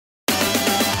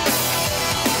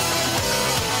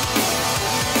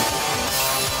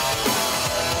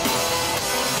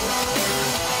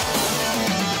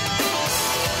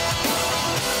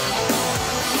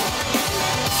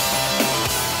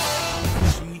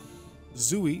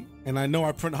SHISUI, and I know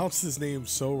I pronounced his name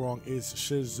so wrong, is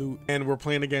SHISUI, and we're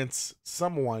playing against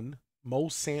someone, Mo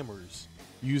Sammers,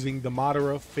 using the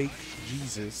Madara Fake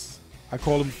Jesus. I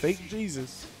call him Fake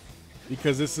Jesus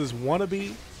because this is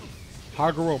wannabe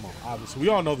Hagoromo, obviously. We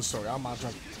all know the story. I'm not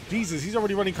trying. Jesus, he's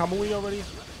already running Kamui already?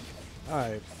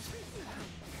 Alright.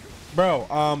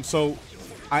 Bro, so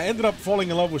I ended up falling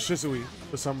in love with SHISUI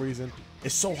for some reason.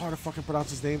 It's so hard to fucking pronounce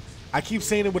his name. I keep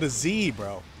saying it with a Z,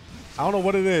 bro. I don't know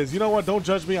what it is. You know what? Don't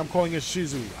judge me. I'm calling it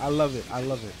SHISUI. I love it. I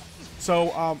love it.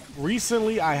 So,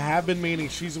 recently I have been maining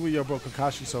SHISUI. Yo, bro,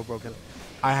 Kakashi's so broken.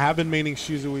 I have been maining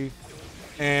SHISUI,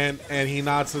 and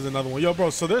Hinata is another one. Yo, bro,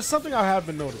 so there's something I have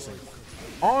been noticing.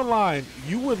 Online,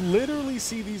 you would literally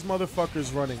see these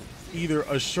motherfuckers running either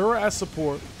Ashura as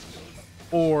support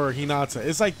or Hinata.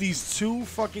 It's like these two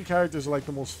fucking characters are like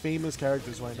the most famous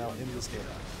characters right now in this game.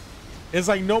 It's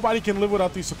like nobody can live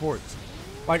without these supports.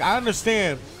 Like, I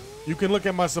understand you can look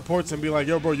at my supports and be like,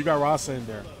 yo, bro, you got Rasa in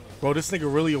there. Bro, this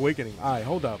nigga really awakening. All right,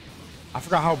 hold up. I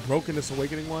forgot how broken this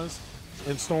awakening was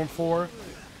in Storm 4.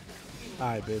 All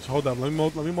right, bitch, hold up. Let me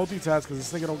multitask because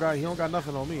this nigga don't got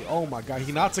nothing on me. Oh my God,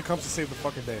 Hinata comes to save the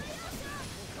fucking day.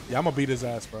 Yeah, I'm gonna beat his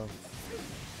ass, bro. All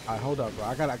right, hold up, bro.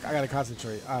 I gotta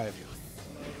concentrate. All right,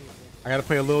 I gotta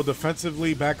play a little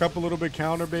defensively, back up a little bit,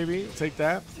 counter, baby. Take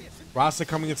that. Rasa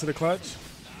coming into the clutch.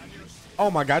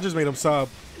 Oh my God, I just made him sub.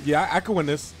 Yeah, I can win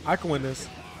this. I can win this.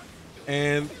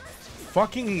 And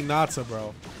fucking Hinata,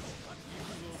 bro.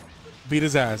 Beat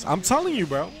his ass. I'm telling you,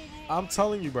 bro. I'm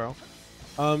telling you, bro.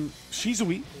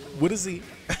 SHISUI with a Z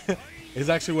is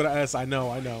actually what I S. I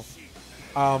know.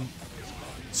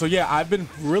 So yeah, I've been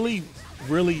really,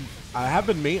 I have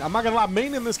been I'm not gonna lie,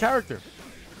 maining this character.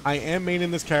 I am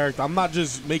maining this character. I'm not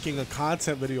just making a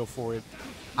content video for it.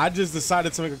 I just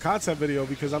decided to make a content video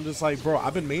because I'm just like, bro,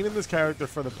 I've been maining this character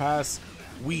for the past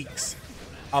weeks.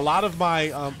 A lot of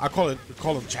my, I call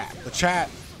them chat. The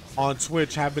chat on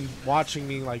Twitch have been watching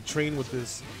me like train with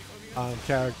this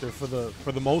character for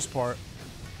the most part.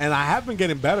 And I have been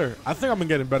getting better. I think I've been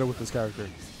getting better with this character.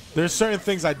 There's certain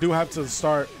things I do have to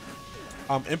start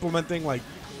implementing, like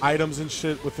items and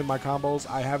shit within my combos.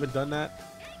 I haven't done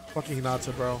that. Fucking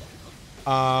Hinata, bro.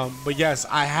 But yes,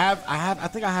 I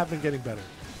think I have been getting better.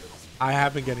 I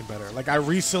have been getting better. Like, I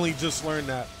recently just learned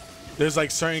that there's like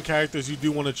certain characters you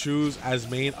do want to choose as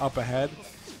main up ahead.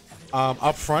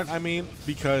 Up front, I mean,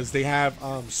 because they have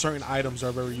certain items that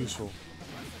are very useful.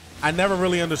 I never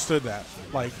really understood that.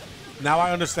 Like, now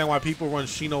I understand why people run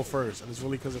Shino first, and it's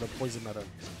really because of the poison meta.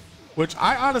 Which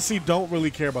I honestly don't really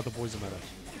care about the poison meta.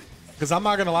 Because I'm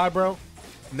not going to lie, bro.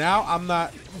 Now I'm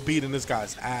not beating this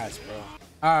guy's ass, bro.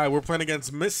 Alright, we're playing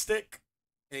against Mystic,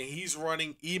 and he's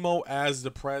running Emo as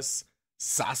depressed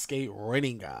Sasuke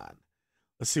Rinnegan.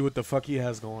 Let's see what the fuck he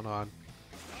has going on.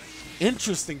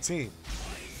 Interesting team.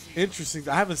 Interesting.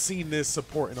 I haven't seen this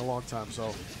support in a long time.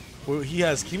 So, well, he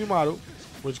has Kimimaro,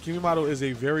 which Kimimaro is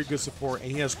a very good support,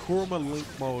 and he has Kurama Link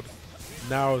Mode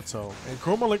Naruto. And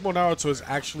Kurama Link Mode Naruto is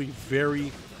actually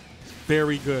very,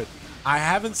 very good. I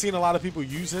haven't seen a lot of people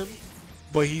use him,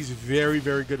 but he's very,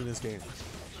 very good in this game.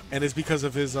 And it's because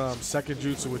of his second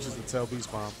jutsu, which is the Tail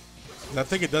Beast Bomb. And I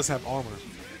think it does have armor.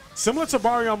 Similar to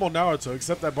Bariyama Naruto,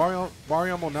 except that Bariyama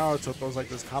Naruto throws like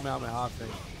this Kamehameha thing,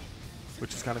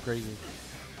 which is kind of crazy.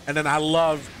 And then I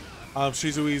love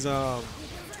SHISUI's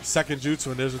second jutsu,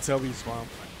 and there's a Tail Beast Bomb.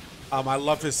 I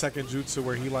love his second jutsu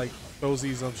where he like throws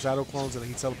these shadow clones and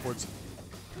then he teleports.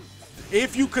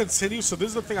 If you continue, so this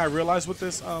is the thing I realized with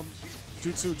this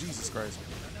jutsu, Jesus Christ.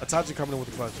 Itachi coming in with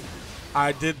the clutch.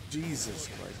 I did, Jesus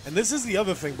Christ. And this is the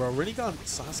other thing, bro. Rinnegan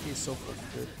Sasuke is so fucking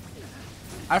good.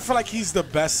 I feel like he's the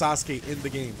best Sasuke in the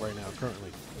game right now,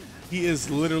 currently. He is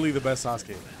literally the best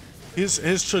Sasuke. His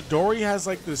Chidori has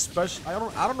like this special,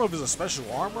 I don't know if it's a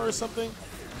special armor or something.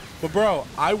 But bro,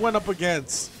 I went up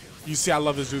against, you see I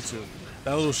love his jutsu.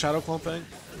 That little shadow clone thing.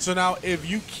 So now if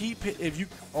you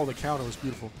oh, the counter was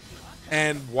beautiful.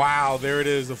 And wow, there it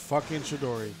is, the fucking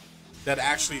Chidori that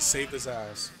actually saved his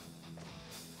ass.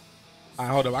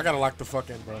 Alright, hold up, I gotta lock the fuck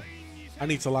in, bro. I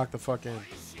need to lock the fuck in.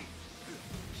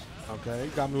 Okay,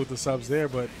 got me with the subs there,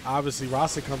 but obviously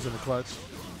Rasa comes in the clutch.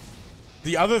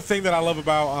 The other thing that I love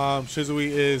about SHISUI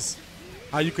is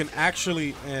how you can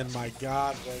actually, and my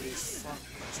God, bro, this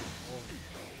fucking,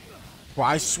 bro,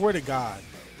 I swear to God,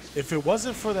 if it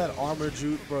wasn't for that armor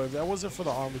jute, bro, if that wasn't for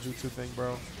the armor jutsu thing,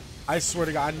 bro, I swear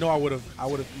to God, I know I would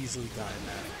have easily gotten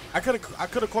that. I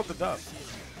could have caught the dub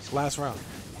last round.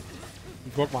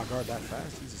 You broke my guard that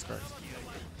fast, Jesus Christ.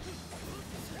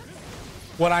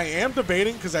 What I am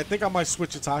debating, because I think I might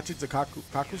switch Itachi to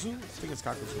Kakuzu. I think it's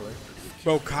Kakuzu, right?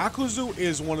 Bro, Kakuzu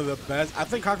is one of the best. I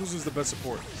think Kakuzu is the best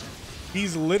support.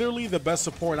 He's literally the best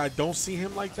support, and I don't see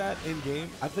him like that in game.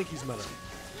 I think he's meta.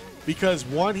 Because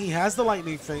one, he has the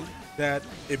lightning thing that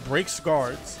it breaks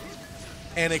guards,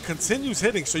 and it continues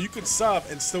hitting, so you can sub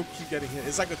and still keep getting hit.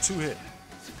 It's like a 2-hit.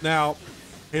 Now,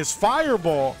 his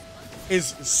fireball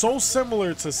is so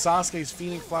similar to Sasuke's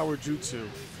Phoenix Flower Jutsu,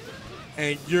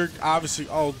 and you're obviously,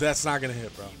 oh, that's not gonna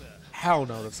hit, bro. Hell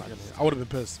no, that's not gonna hit. I would have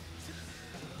been pissed.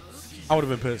 I would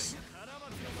have been pissed.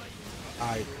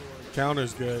 Alright,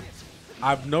 counter's good.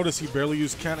 I've noticed he barely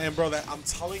used counter, and bro, that I'm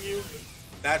telling you,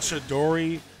 that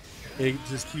Chidori, it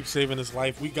just keeps saving his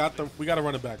life. We gotta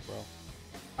run it back, bro.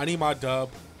 I need my dub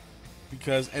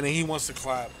because, and then he wants to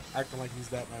clap, acting like he's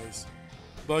that nice.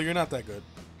 Bro, you're not that good.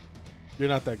 You're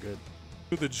not that good.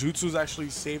 Dude, the jutsu's actually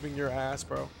saving your ass,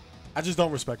 bro. I just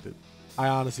don't respect it. I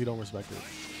honestly don't respect it.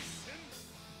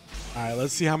 All right,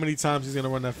 let's see how many times he's gonna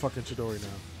run that fucking Chidori now.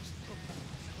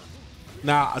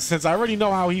 Now, since I already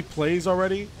know how he plays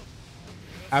already,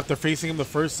 after facing him the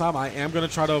first time, I am gonna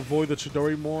try to avoid the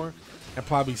Chidori more and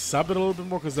probably sub it a little bit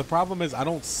more, because the problem is I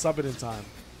don't sub it in time.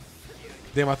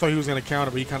 Damn, I thought he was gonna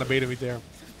counter, but he kind of baited me there.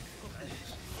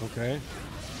 Okay,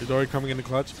 Chidori coming in the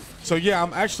clutch. So yeah,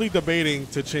 I'm actually debating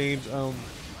to change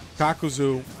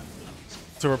Kakuzu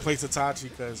to replace Itachi,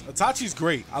 because Itachi's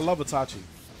great. I love Itachi.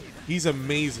 He's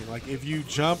amazing. Like, if you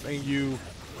jump and you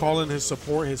call in his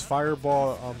support, his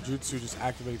fireball jutsu just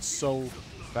activates so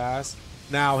fast.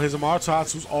 Now, his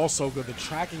Amaterasu's also good. The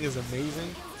tracking is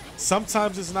amazing.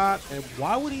 Sometimes it's not. And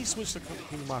why would he switch to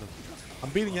Kumamata? I'm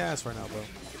beating your ass right now, bro.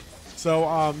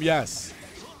 So, yes.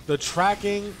 The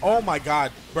tracking. Oh, my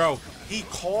God. Bro, he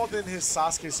called in his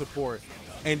Sasuke support.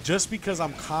 And just because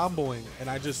I'm comboing and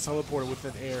I just teleported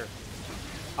within air,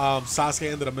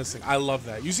 Sasuke ended up missing. I love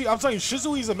that. You see, I'm telling you,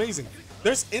 SHISUI is amazing.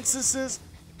 There's instances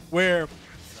where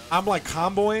I'm like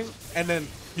comboing, and then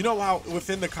you know how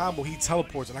within the combo he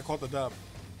teleports, and I call it the dub.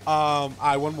 All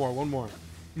right, one more.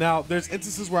 Now, there's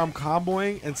instances where I'm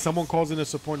comboing and someone calls in a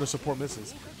support and the support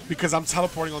misses because I'm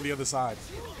teleporting on the other side.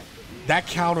 That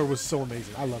counter was so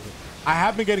amazing. I love it. I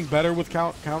have been getting better with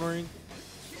countering.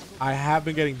 I have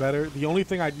been getting better. The only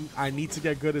thing I need to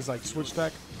get good is like switch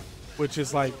tech, which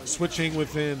is like switching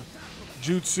within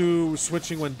jutsu,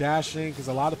 switching when dashing, because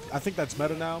I think that's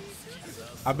meta now.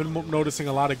 I've been noticing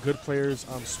a lot of good players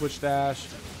switch dash.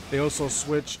 They also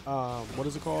switch, what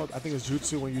is it called? I think it's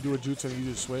jutsu. When you do a jutsu and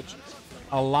you just switch.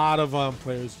 A lot of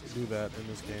players do that in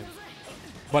this game.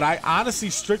 But I honestly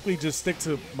strictly just stick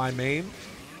to my main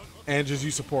and just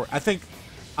use support. I think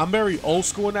I'm very old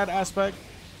school in that aspect.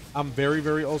 I'm very,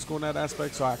 very old school in that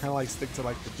aspect. So I kind of like stick to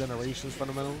like the generations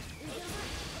fundamentals.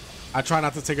 I try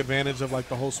not to take advantage of like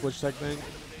the whole switch tech thing,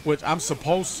 which I'm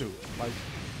supposed to. Like,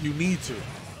 you need to.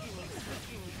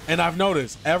 And I've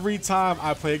noticed every time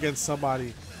I play against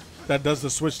somebody that does the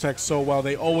switch tech so well,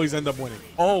 they always end up winning.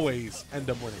 Always end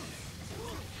up winning.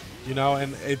 You know,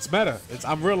 and it's meta.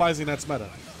 I'm realizing that's meta.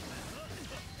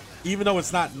 Even though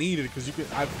it's not needed, because you can.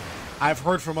 I've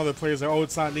heard from other players that, oh,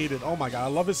 it's not needed. Oh my God, I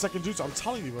love his second jutsu. I'm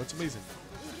telling you, bro, it's amazing.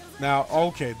 Now,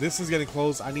 okay, this is getting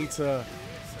close. I need to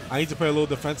play a little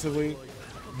defensively.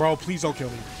 Bro, please don't kill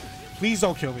me. Please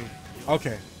don't kill me.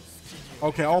 Okay.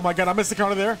 Okay, oh my God, I missed the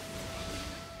counter there.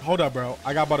 Hold up, bro.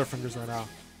 I got Butterfingers right now.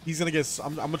 He's gonna get,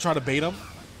 I'm gonna try to bait him.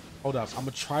 Hold up, I'm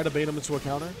gonna try to bait him into a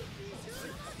counter.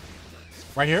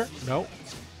 Right here? No.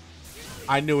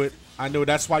 I knew it. I knew it.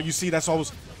 That's why, you see, that's why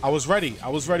I was ready. I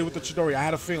was ready with the Chidori. I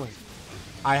had a feeling.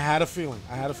 I had a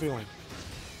feeling.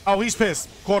 Oh, he's pissed.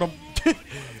 Caught him.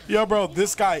 Yo, bro,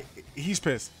 this guy, he's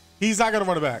pissed. He's not gonna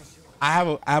run it back. I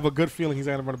have a good feeling he's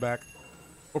not gonna run it back.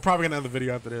 We're probably gonna end the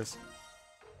video after this.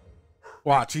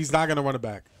 Watch, he's not gonna run it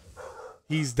back.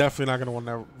 He's definitely not gonna want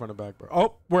to run it back, bro.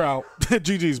 Oh, we're out.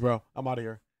 GG's, bro. I'm out of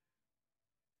here.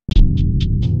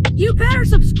 You better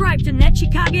subscribe to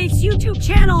Nechikage's YouTube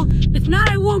channel. If not,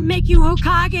 I won't make you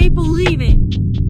Hokage, believe it.